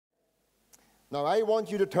Now, I want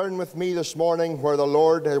you to turn with me this morning where the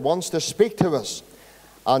Lord wants to speak to us.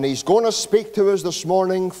 And He's going to speak to us this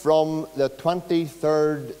morning from the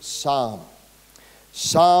 23rd Psalm.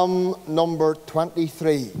 Psalm number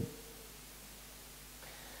 23.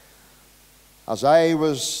 As I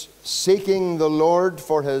was seeking the Lord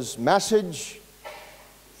for His message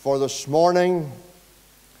for this morning,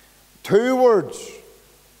 two words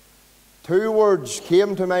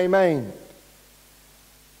came to my mind.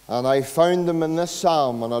 And I found them in this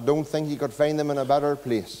psalm, and I don't think you could find them in a better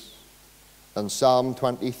place than Psalm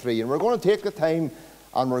 23. And we're going to take the time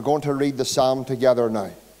and we're going to read the psalm together now.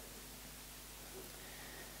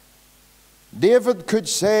 David could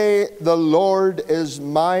say, "The Lord is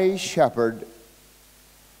my shepherd,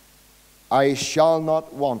 I shall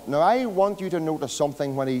not want." Now, I want you to notice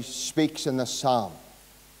something when he speaks in this psalm.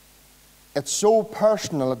 It's so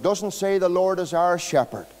personal. It doesn't say the Lord is our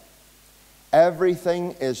shepherd.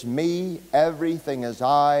 Everything is me, everything is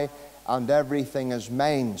I, and everything is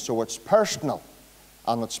mine. So it's personal,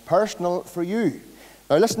 and it's personal for you.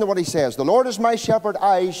 Now listen to what he says. "The Lord is my shepherd,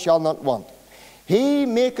 I shall not want. He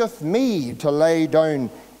maketh me to lie down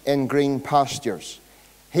in green pastures.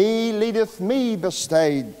 He leadeth me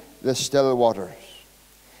beside the still waters.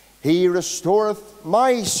 He restoreth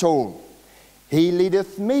my soul. He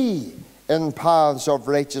leadeth me in paths of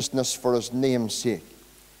righteousness for His name's sake.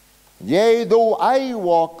 Yea, though I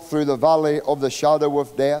walk through the valley of the shadow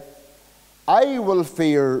of death, I will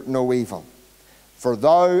fear no evil, for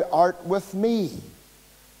Thou art with me.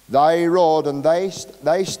 Thy rod and thy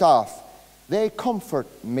staff, they comfort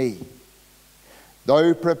me.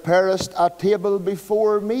 Thou preparest a table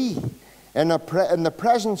before me in the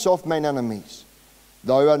presence of mine enemies.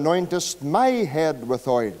 Thou anointest my head with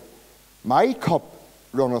oil. My cup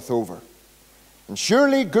runneth over. And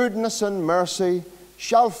surely goodness and mercy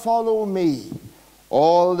shall follow me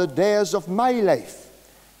all the days of my life,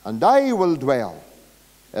 and I will dwell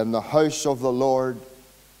in the house of the Lord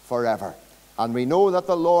forever." And we know that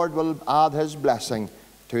the Lord will add His blessing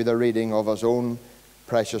to the reading of His own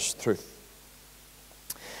precious truth.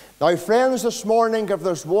 Now, friends, this morning, if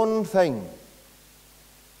there's one thing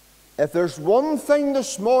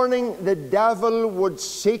this morning the devil would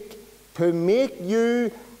seek to make you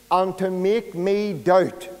and to make me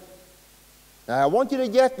doubt. Now, I want you to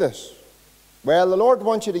get this. Well, the Lord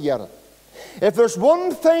wants you to get it. If there's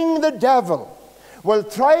one thing the devil will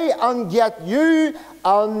try and get you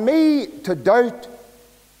and me to doubt,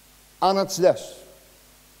 and it's this.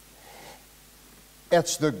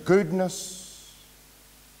 It's the goodness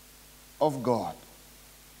of God.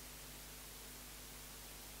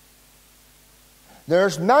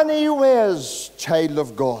 There's many ways, child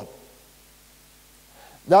of God,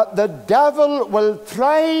 that the devil will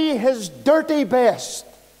try his dirty best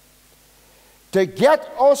to get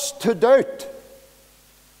us to doubt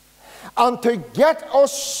and to get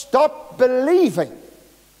us stop believing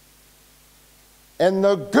in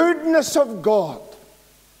the goodness of God.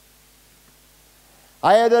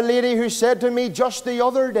 I had a lady who said to me just the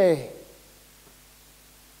other day,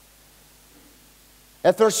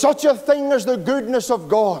 if there's such a thing as the goodness of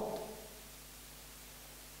God,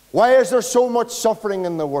 why is there so much suffering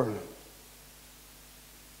in the world?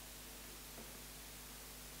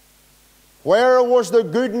 Where was the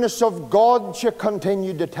goodness of God, she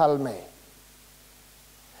continued to tell me.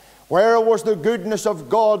 Where was the goodness of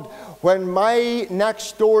God when my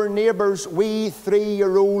next door neighbour's wee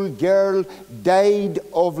 3-year-old girl died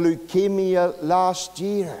of leukemia last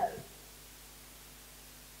year?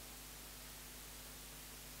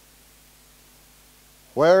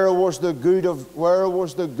 Where was the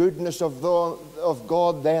goodness of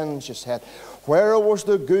God then, she said. Where was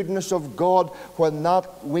the goodness of God when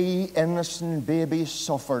that wee innocent baby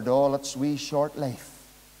suffered all its wee short life?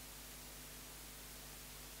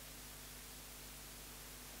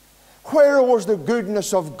 Where was the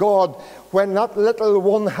goodness of God when that little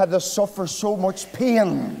one had to suffer so much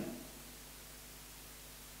pain?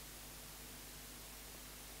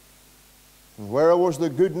 And where was the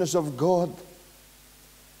goodness of God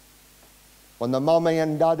when the mommy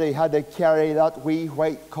and daddy had to carry that wee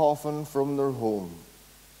white coffin from their home?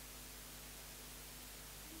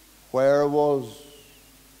 Where was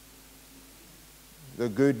the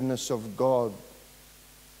goodness of God?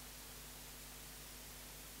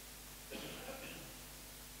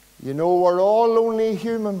 You know, we're all only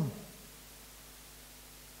human.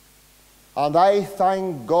 And I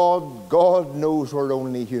thank God, God knows we're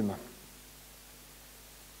only human.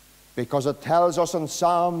 Because it tells us in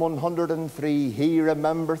Psalm 103, He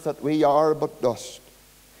remembereth that we are but dust.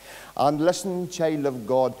 And listen, child of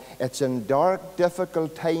God, it's in dark,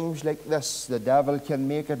 difficult times like this the devil can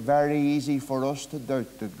make it very easy for us to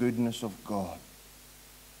doubt the goodness of God.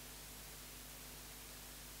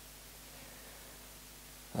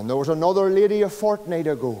 And there was another lady a fortnight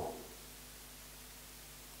ago,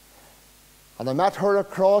 and I met her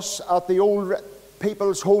across at the old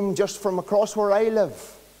people's home just from across where I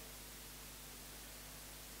live.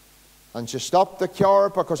 And she stopped the car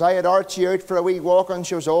because I had Archie out for a wee walk, and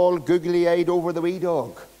she was all googly-eyed over the wee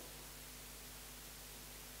dog.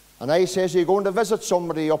 And I says, "Are you going to visit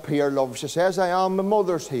somebody up here, love?" She says, "I am. My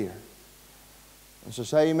mother's here." And she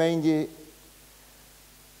says, "Mind you,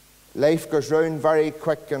 life goes round very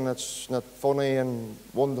quick, and it's not funny and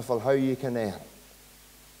wonderful how you can end."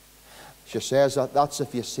 She says, "That's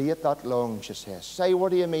if you see it that long," she says. "Say,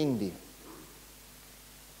 what do you mean, dear?"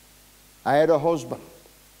 "I had a husband,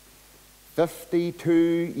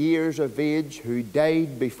 52 years of age, who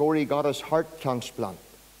died before he got his heart transplant.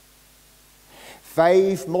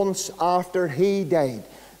 5 months after he died,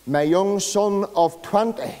 my young son of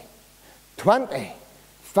 20,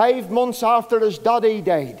 5 months after his daddy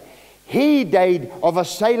died, he died of a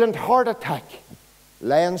silent heart attack,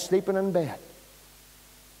 lying sleeping in bed."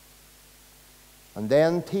 And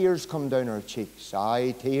then tears come down her cheeks.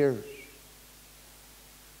 Aye, tears.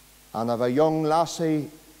 And of a young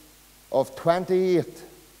lassie of 28.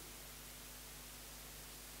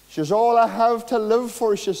 "She's all I have to live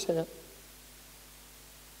for," she said.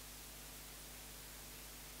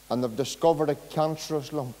 And they've discovered a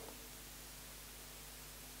cancerous lump.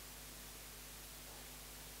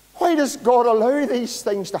 Why does God allow these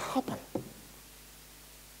things to happen?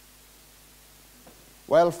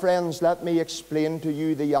 Well, friends, let me explain to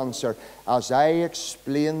you the answer as I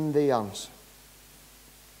explain the answer.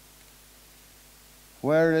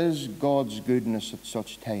 Where is God's goodness at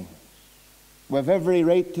such times? We have every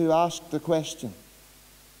right to ask the question.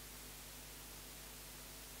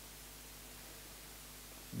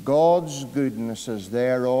 God's goodness is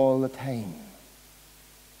there all the time.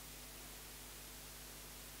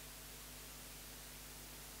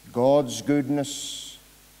 God's goodness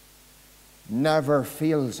never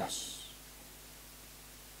fails us.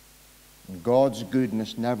 And God's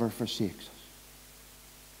goodness never forsakes us.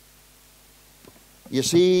 You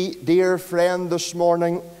see, dear friend, this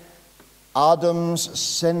morning, Adam's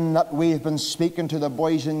sin that we've been speaking to the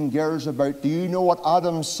boys and girls about, do you know what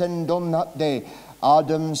Adam's sin done that day?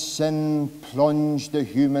 Adam's sin plunged the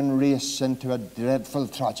human race into a dreadful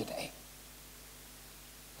tragedy.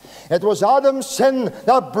 It was Adam's sin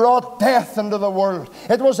that brought death into the world.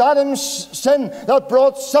 It was Adam's sin that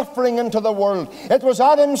brought suffering into the world. It was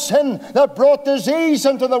Adam's sin that brought disease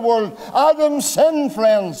into the world. Adam's sin,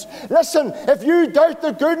 friends. Listen, if you doubt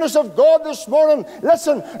the goodness of God this morning,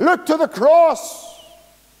 listen, look to the cross.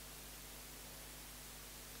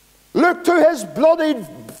 Look to his bloodied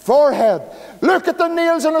forehead. Look at the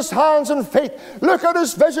nails in his hands and feet. Look at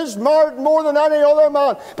his visage marred more than any other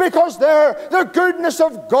man. Because there, the goodness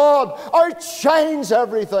of God outshines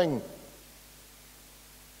everything.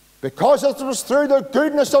 Because it was through the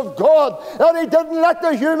goodness of God that he didn't let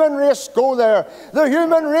the human race go there. The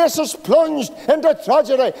human race is plunged into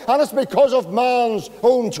tragedy, and it's because of man's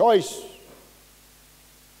own choice.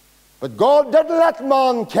 But God didn't let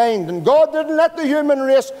mankind, and God didn't let the human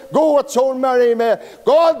race go its own merry way.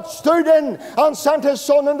 God stood in and sent his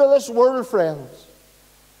Son into this world, friends.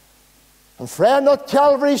 And friend, at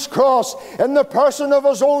Calvary's cross, in the person of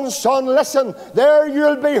his own Son, listen, there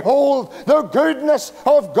you'll behold the goodness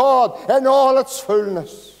of God in all its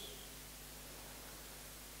fullness.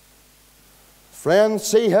 Friends,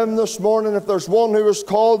 see him this morning. If there's one who was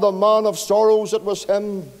called the man of sorrows, it was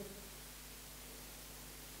him.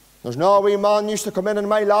 There's no wee man used to come in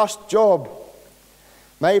my last job.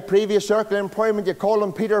 My previous circle of employment, you call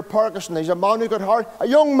him Peter Parkinson. He's a man who could a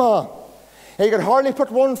young man. He could hardly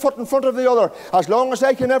put one foot in front of the other. As long as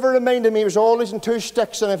I can ever remind him, he was always in 2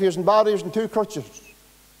 sticks, and if he was in bad, he was in 2 crutches.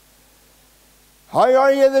 "How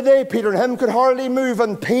are you today, Peter?" And him could hardly move,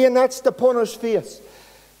 and pain etched upon his face.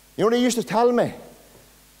 You know what he used to tell me?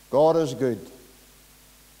 "God is good."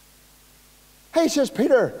 He says,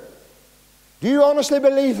 "Peter, do you honestly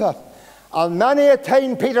believe that?" And many a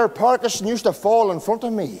time Peter Parkinson used to fall in front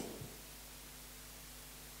of me.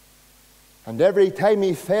 And every time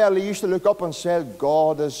he fell, he used to look up and say,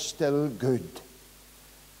 "God is still good."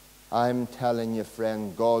 I'm telling you,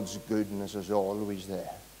 friend, God's goodness is always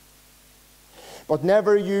there. But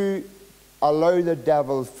never you allow the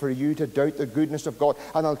devil for you to doubt the goodness of God.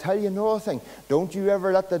 And I'll tell you another thing. Don't you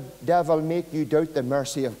ever let the devil make you doubt the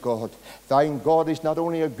mercy of God. Thine God is not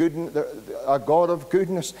only a God of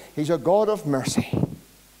goodness, he's a God of mercy.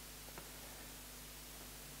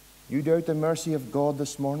 You doubt the mercy of God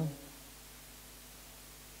this morning?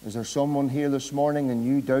 Is there someone here this morning and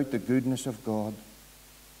you doubt the goodness of God?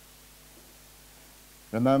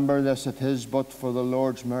 Remember this, it is but for the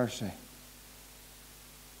Lord's mercy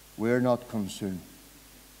we're not consumed.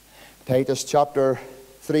 Titus chapter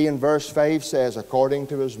 3 and verse 5 says, according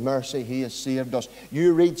to His mercy He has saved us.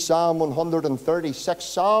 You read Psalm 136.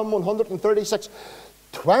 Psalm 136,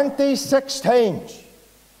 26 times.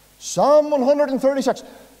 Psalm 136,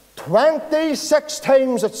 26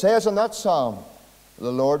 times it says in that psalm,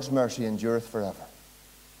 the Lord's mercy endureth forever.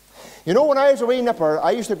 You know, when I was a wee nipper,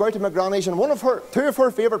 I used to go out to my granny's, and two of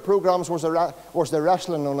her favourite programmes was the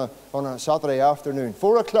wrestling on a Saturday afternoon.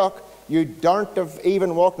 4 o'clock, you daren't have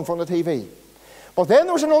even walked in front of the TV. But then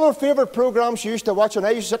there was another favourite programme she used to watch, and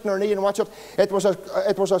I used to sit in her knee and watch it. It was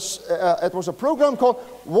a programme called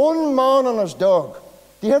One Man and His Dog.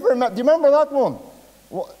 Do you remember that one?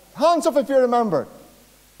 Hands up if you remember.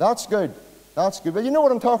 That's good. That's good. But you know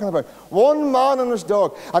what I'm talking about. One Man and His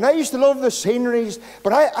Dog. And I used to love the sceneries,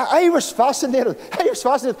 but I was fascinated. I was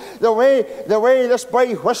fascinated the way this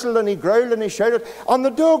boy whistled and he growled and he shouted, and the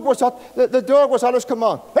dog was at his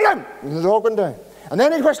command. And the dog went down. And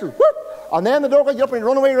then he whistled, whoop! And then the dog would get up and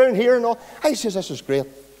run away around here and all. I says, this is great.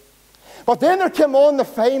 But then there came on the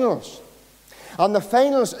finals. And the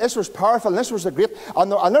finals, this was powerful, and this was the great.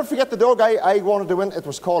 And I'll never forget the dog I wanted to win. It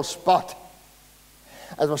was called Spot.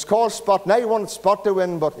 It was called Spot, and I wanted Spot to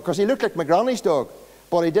win, because he looked like my granny's dog,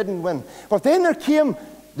 but he didn't win. But then there came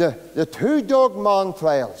the two-dog man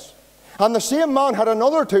trials. And the same man had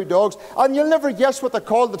another 2 dogs, and you'll never guess what they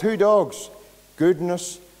called the 2 dogs.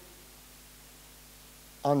 Goodness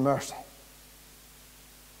and mercy.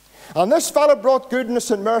 And this fella brought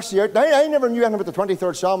goodness and mercy out. Now, I never knew anything about the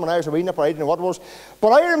 23rd Psalm when I was a wee nipper. I didn't know what it was. But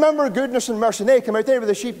I remember goodness and mercy. And they came out there with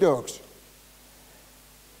the sheepdogs.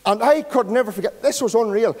 And I could never forget. This was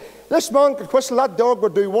unreal. This man could whistle. That dog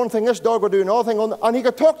would do one thing. This dog would do another thing. And he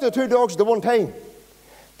could talk to the 2 dogs at the one time.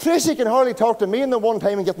 Tracy can hardly talk to me in the one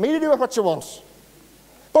time and get me to do what she wants.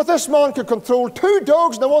 But this man could control 2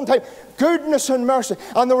 dogs in the one time. Goodness and mercy.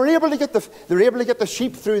 And they were able to get the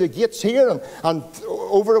sheep through the gates here and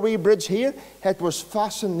over a wee bridge here. It was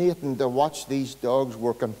fascinating to watch these dogs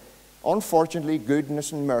working. Unfortunately,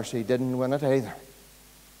 goodness and mercy didn't win it either.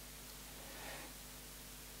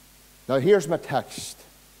 Now here's my text.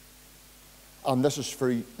 And this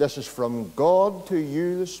is from God to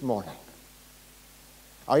you this morning.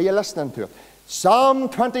 Are you listening to it? Psalm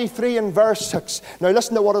 23 and verse 6. Now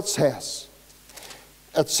listen to what it says.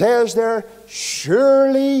 It says there,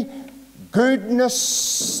 surely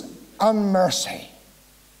goodness and mercy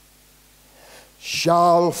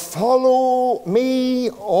shall follow me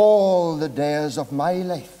all the days of my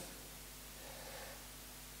life,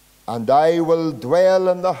 and I will dwell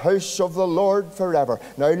in the house of the Lord forever.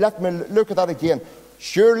 Now let me look at that again.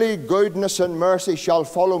 Surely goodness and mercy shall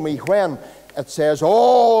follow me. When? It says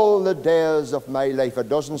all the days of my life. It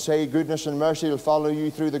doesn't say goodness and mercy will follow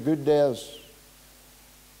you through the good days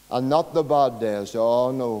and not the bad days.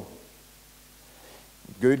 Oh no.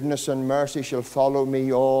 Goodness and mercy shall follow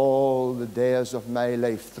me all the days of my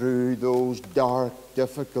life through those dark,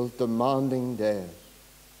 difficult, demanding days.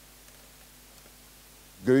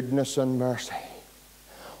 Goodness and mercy.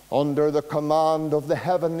 Under the command of the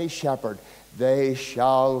heavenly shepherd, they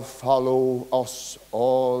shall follow us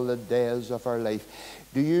all the days of our life.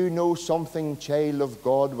 Do you know something, child of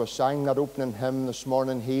God? We sang that opening hymn this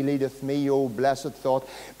morning, He leadeth me, O blessed thought.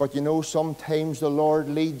 But you know, sometimes the Lord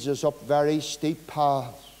leads us up very steep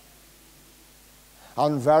paths,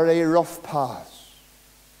 and very rough paths,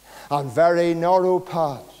 and very narrow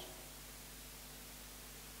paths.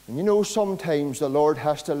 And you know, sometimes the Lord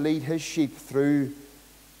has to lead His sheep through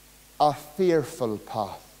a fearful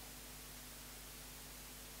path.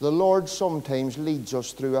 The Lord sometimes leads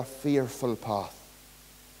us through a fearful path.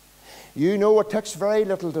 You know, it takes very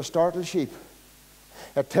little to startle sheep.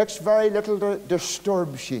 It takes very little to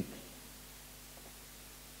disturb sheep.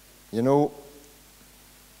 You know,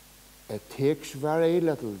 it takes very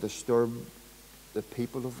little to disturb the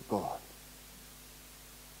people of God.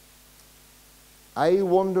 I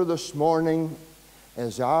wonder this morning,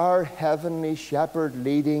 is our heavenly shepherd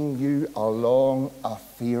leading you along a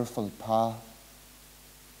fearful path?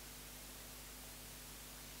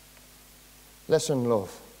 Listen,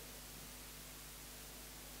 love.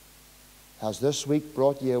 Has this week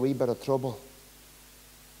brought you a wee bit of trouble?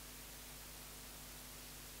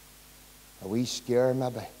 A wee scare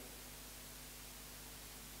maybe?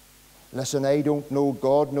 Listen, I don't know.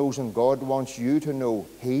 God knows, and God wants you to know.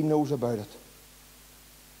 He knows about it.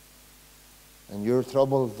 And you're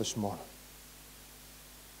troubled this morning.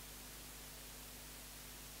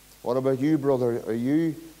 What about you, brother? Are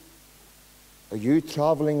you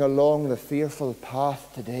traveling along the fearful path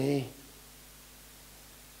today?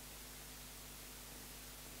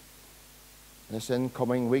 This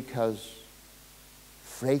incoming week has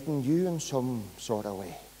frightened you in some sort of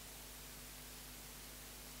way.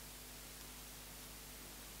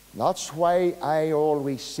 That's why I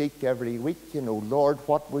always seek every week, Lord,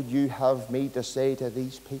 what would you have me to say to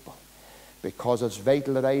these people? Because it's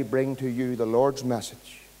vital that I bring to you the Lord's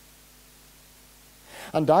message.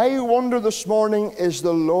 And I wonder this morning, is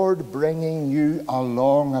the Lord bringing you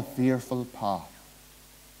along a fearful path?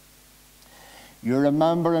 You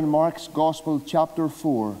remember in Mark's Gospel, chapter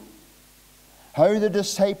 4, how the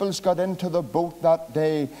disciples got into the boat that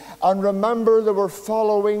day. And remember, they were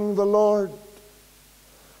following the Lord.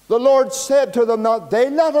 The Lord said to them that day,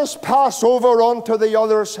 let us pass over onto the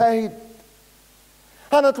other side.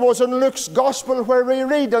 And it was in Luke's Gospel where we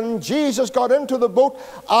read, and Jesus got into the boat,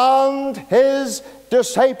 and his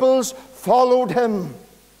disciples followed him.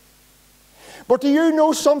 But do you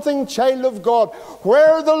know something, child of God?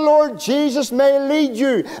 Where the Lord Jesus may lead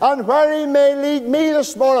you, and where he may lead me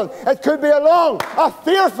this morning, it could be along a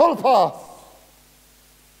fearful path.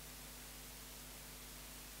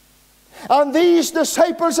 And these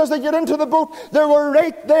disciples, as they get into the boat, they were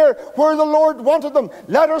right there where the Lord wanted them.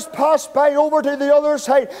 Let us pass by over to the other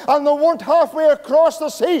side. And they weren't halfway across the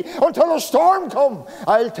sea until a storm come.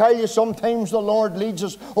 I'll tell you, sometimes the Lord leads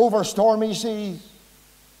us over stormy seas.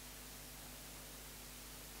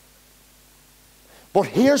 But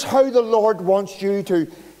here's how the Lord wants you to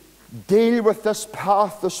deal with this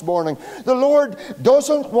path this morning. The Lord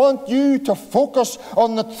doesn't want you to focus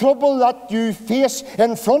on the trouble that you face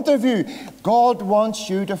in front of you. God wants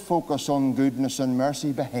you to focus on goodness and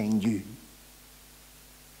mercy behind you.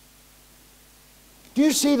 Do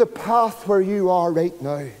you see the path where you are right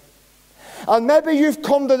now? And maybe you've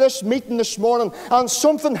come to this meeting this morning and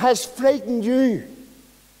something has frightened you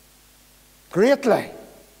greatly.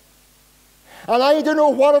 And I don't know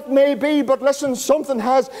what it may be, but listen, something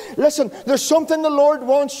has. Listen, there's something the Lord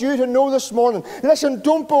wants you to know this morning. Listen,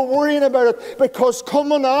 don't be worrying about it, because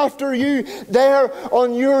coming after you there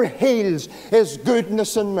on your heels is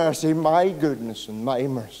goodness and mercy. My goodness and my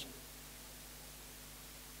mercy.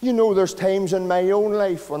 There's times in my own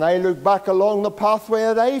life when I look back along the pathway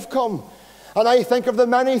that I've come, and I think of the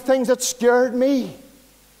many things that scared me.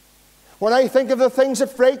 When I think of the things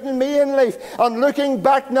that frightened me in life, and looking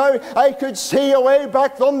back now, I could see a way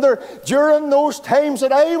back under during those times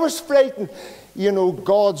that I was frightened.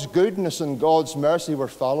 God's goodness and God's mercy were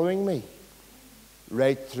following me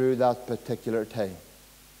right through that particular time.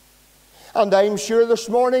 And I'm sure this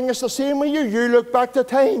morning it's the same with you. You look back to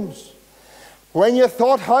times when you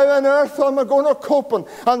thought, how on earth am I going to cope?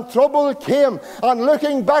 And trouble came. And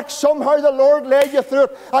looking back, somehow the Lord led you through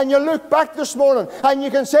it. And you look back this morning and you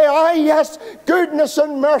can say, yes, goodness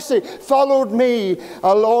and mercy followed me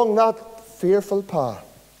along that fearful path.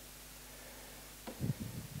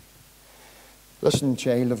 Listen,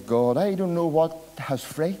 child of God, I don't know what has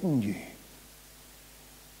frightened you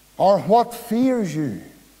or what fears you.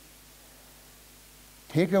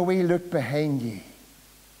 Take a wee look behind you.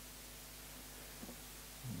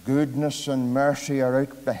 Goodness and mercy are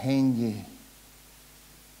out behind you,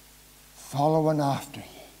 following after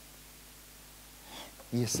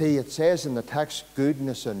you. You see, it says in the text,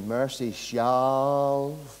 goodness and mercy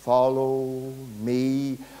shall follow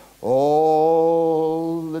me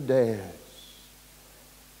all the days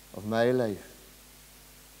of my life.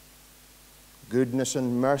 Goodness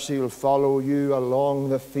and mercy will follow you along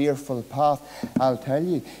the fearful path. I'll tell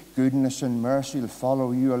you, goodness and mercy will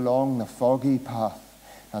follow you along the foggy path.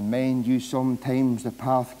 And mind you, sometimes the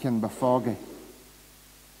path can be foggy.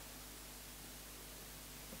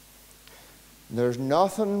 There's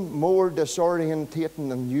nothing more disorientating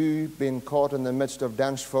than you being caught in the midst of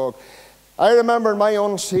dense fog. I remember my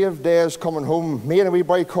unsaved days coming home, me and a wee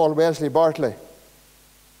boy called Wesley Bartley.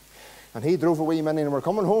 And he drove a wee mini, and we're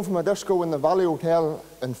coming home from a disco in the Valley Hotel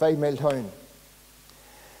in 5 Mile Town.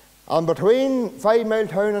 And between 5 Mile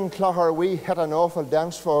Town and Clogher, we hit an awful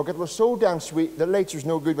dense fog. It was so dense, the lights was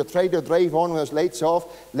no good. We tried to drive on with lights off,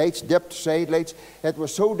 lights dipped, side lights. It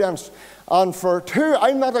was so dense. And for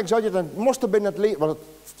I'm not exaggerating, it must have been at least, well,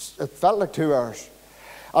 it felt like 2 hours.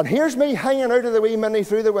 And here's me hanging out of the wee mini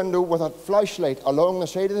through the window with a flashlight along the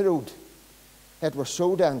side of the road. It was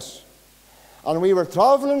so dense. And we were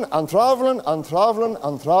travelling and travelling and travelling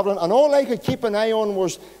and travelling, and all I could keep an eye on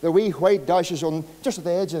was the wee white dashes on just at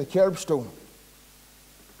the edge of the curbstone.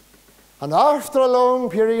 And after a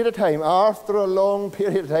long period of time,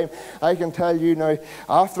 I can tell you now,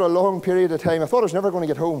 after a long period of time, I thought I was never going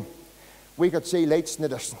to get home. we could see lights in the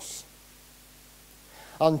distance.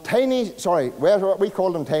 And Tiny, we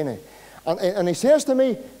called him Tiny. And he says to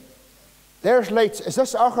me, there's lights. Is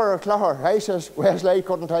this Acher or Clacher? I says, Wesley, I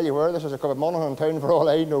couldn't tell you where. This is a couple of Monaghan town for all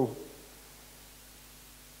I know.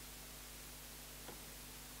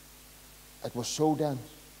 It was so dense.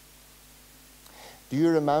 Do you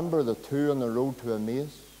remember the two on the road to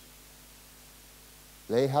Emmaus?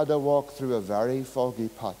 They had to walk through a very foggy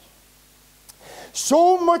patch.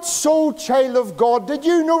 So much so, child of God, did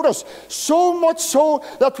you notice? So much so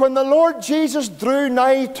that when the Lord Jesus drew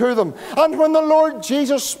nigh to them, and when the Lord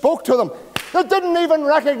Jesus spoke to them, they didn't even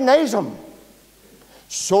recognize him.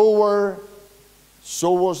 So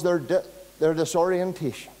was their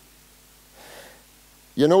disorientation.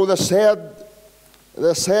 You know, they said,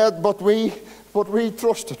 but we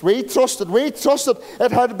trusted. We trusted.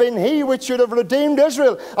 It had been he which should have redeemed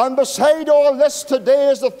Israel. And beside all this, today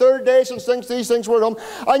is the third day since these things were done.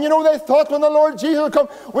 And you know, they thought when the Lord Jesus would come,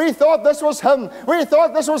 we thought this was him. We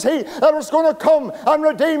thought this was he that was going to come and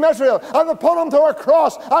redeem Israel. And they put him to a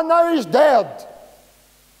cross, and now he's dead.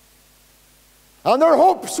 And their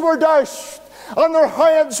hopes were dashed. And their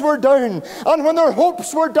heads were down. And when their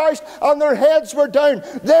hopes were dashed and their heads were down,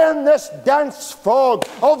 then this dense fog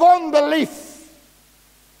of unbelief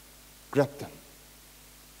gripped them.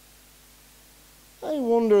 I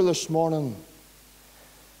wonder this morning,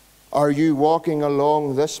 are you walking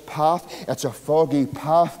along this path? It's a foggy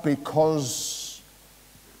path because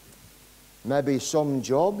maybe some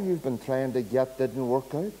job you've been trying to get didn't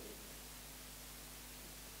work out.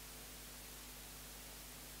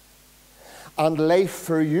 And life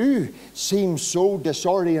for you seems so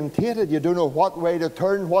disorientated. You don't know what way to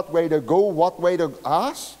turn, what way to go, what way to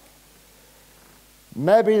ask.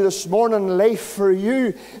 Maybe this morning, life for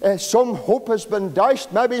you, some hope has been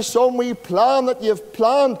dashed. Maybe some wee plan that you've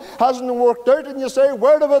planned hasn't worked out, and you say,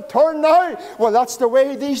 where do we turn now? Well, that's the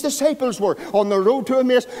way these disciples were on the road to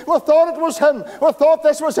Emmaus. We thought it was him. We thought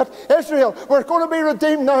this was it. Israel, we're going to be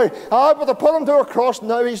redeemed now. But they put him to a cross, and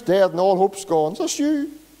now he's dead, and all hope's gone. That's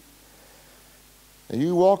you. Are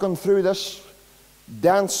you walking through this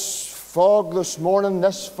dense fog this morning,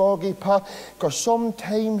 this foggy path? Because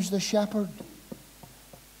sometimes the shepherd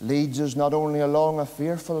leads us not only along a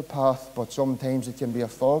fearful path, but sometimes it can be a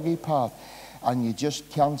foggy path, and you just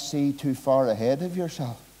can't see too far ahead of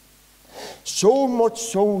yourself. So much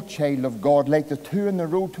so, child of God, like the two on the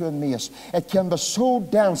road to Emmaus, it can be so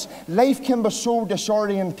dense, life can be so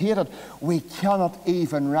disorientated, we cannot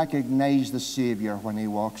even recognize the Saviour when he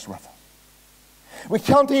walks with us. We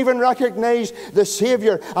can't even recognize the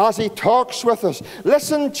Saviour as he talks with us.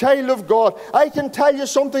 Listen, child of God, I can tell you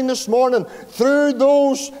something this morning. Through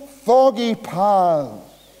those foggy paths,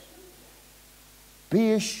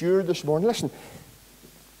 be assured this morning. Listen,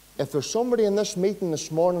 if there's somebody in this meeting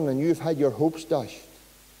this morning and you've had your hopes dashed,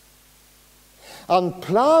 and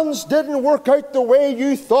plans didn't work out the way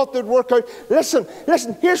you thought they'd work out, listen,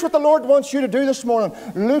 here's what the Lord wants you to do this morning.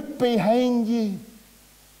 Look behind you.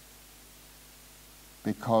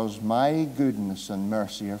 Because my goodness and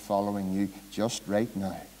mercy are following you just right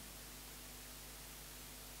now.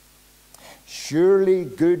 Surely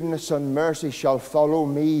goodness and mercy shall follow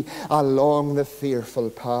me along the fearful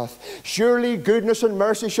path. Surely goodness and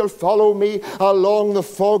mercy shall follow me along the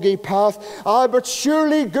foggy path. But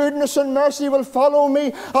surely goodness and mercy will follow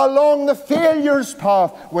me along the failure's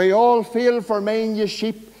path. We all fail, for mind you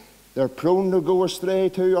sheep. They're prone to go astray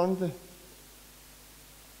too, aren't they?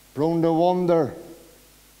 Prone to wander.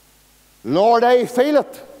 Lord, I feel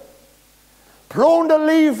it. Prone to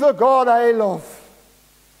leave the God I love.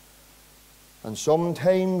 And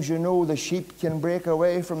sometimes, you know, the sheep can break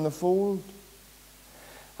away from the fold.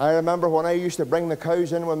 I remember when I used to bring the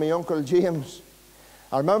cows in with my Uncle James.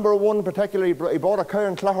 I remember one particularly, he bought a cow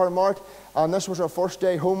in Clacher Mart, and this was our first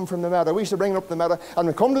day home from the meadow. We used to bring it up the meadow, and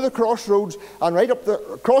we come to the crossroads, and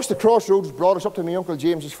across the crossroads brought us up to my Uncle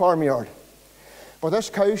James's farmyard. But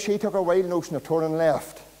this cow, she took a wild notion of turning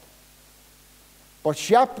left. But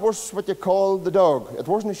Shep was what you call the dog. It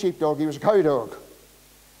wasn't a sheepdog, he was a cow dog.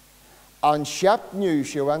 And Shep knew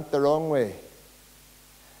she went the wrong way.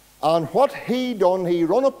 And what he done, he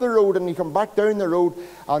run up the road and he come back down the road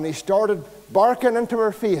and he started barking into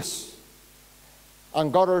her face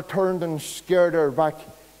and got her turned and scared her back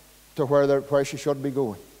to where she should be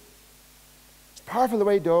going. It's powerful the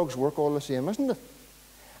way dogs work all the same, isn't it?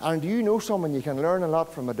 And do you know someone, you can learn a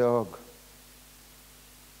lot from a dog.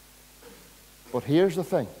 But here's the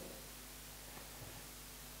thing.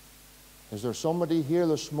 Is there somebody here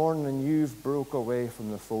this morning and you've broke away from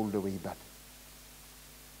the fold a wee bit?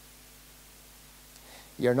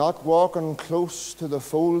 You're not walking close to the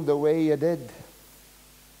fold the way you did.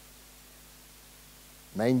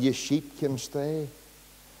 Mind you, sheep can stray.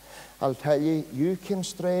 I'll tell you, you can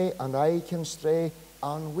stray, and I can stray,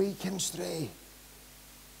 and we can stray.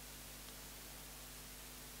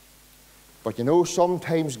 But you know,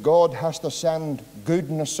 sometimes God has to send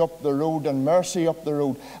goodness up the road and mercy up the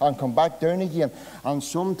road and come back down again. And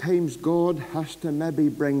sometimes God has to maybe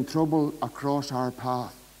bring trouble across our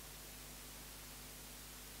path.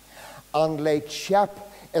 And like sheep,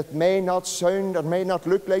 it may not sound, it may not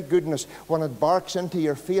look like goodness when it barks into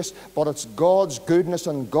your face, but it's God's goodness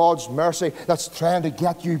and God's mercy that's trying to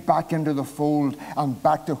get you back into the fold and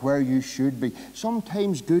back to where you should be.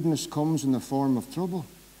 Sometimes goodness comes in the form of trouble.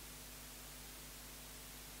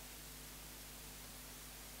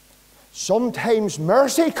 Sometimes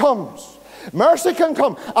mercy comes. Mercy can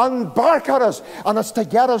come and bark at us, and it's to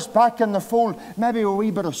get us back in the fold, maybe a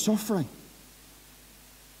wee bit of suffering.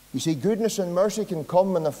 You see, goodness and mercy can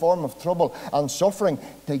come in the form of trouble and suffering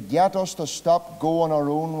to get us to stop going our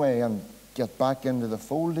own way and get back into the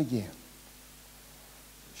fold again.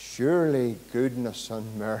 Surely goodness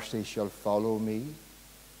and mercy shall follow me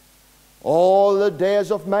all the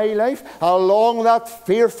days of my life, along that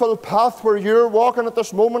fearful path where you're walking at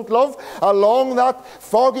this moment, love, along that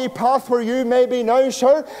foggy path where you may be now,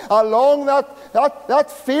 sir, along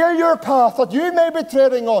that failure path that you may be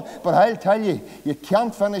treading on. But I'll tell you, you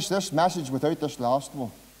can't finish this message without this last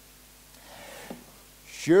one.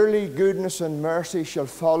 Surely goodness and mercy shall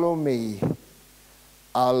follow me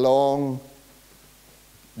along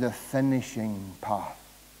the finishing path.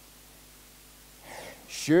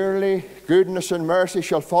 Surely goodness and mercy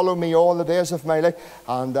shall follow me all the days of my life,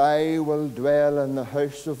 and I will dwell in the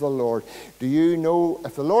house of the Lord. Do you know,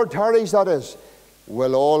 if the Lord tarries, that is,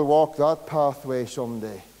 we'll all walk that pathway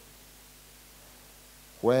someday.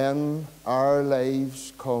 When our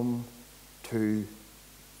lives come to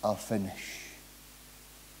a finish.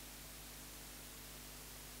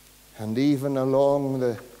 And even along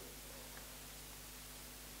the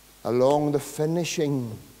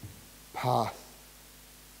finishing path,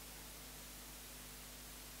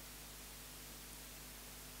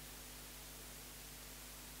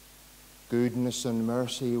 goodness and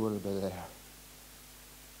mercy will be there.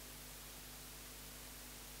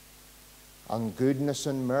 And goodness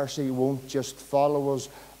and mercy won't just follow us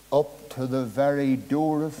up to the very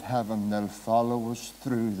door of heaven, they'll follow us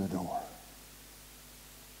through the door.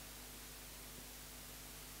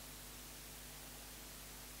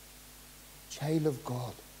 Child of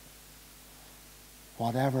God,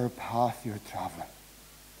 whatever path you're traveling,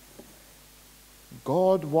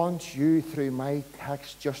 God wants you, through my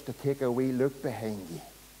text, just to take a wee look behind you.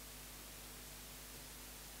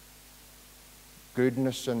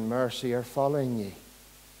 Goodness and mercy are following you,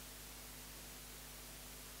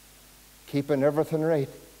 keeping everything right.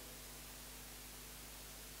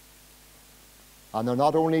 And they're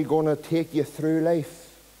not only going to take you through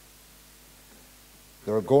life,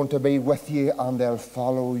 they're going to be with you, and they'll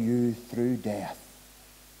follow you through death.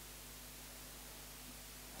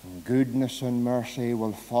 And goodness and mercy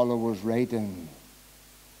will follow us right in.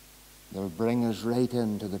 They'll bring us right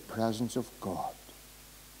into the presence of God.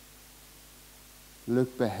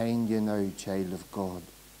 Look behind you now, child of God.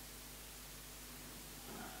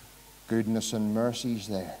 Goodness and mercy's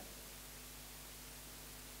there.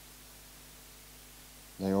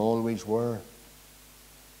 They always were.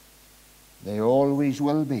 They always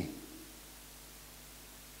will be,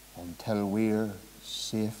 until we're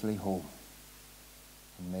safely home.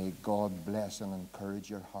 And may God bless and encourage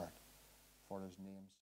your heart for His name's sake.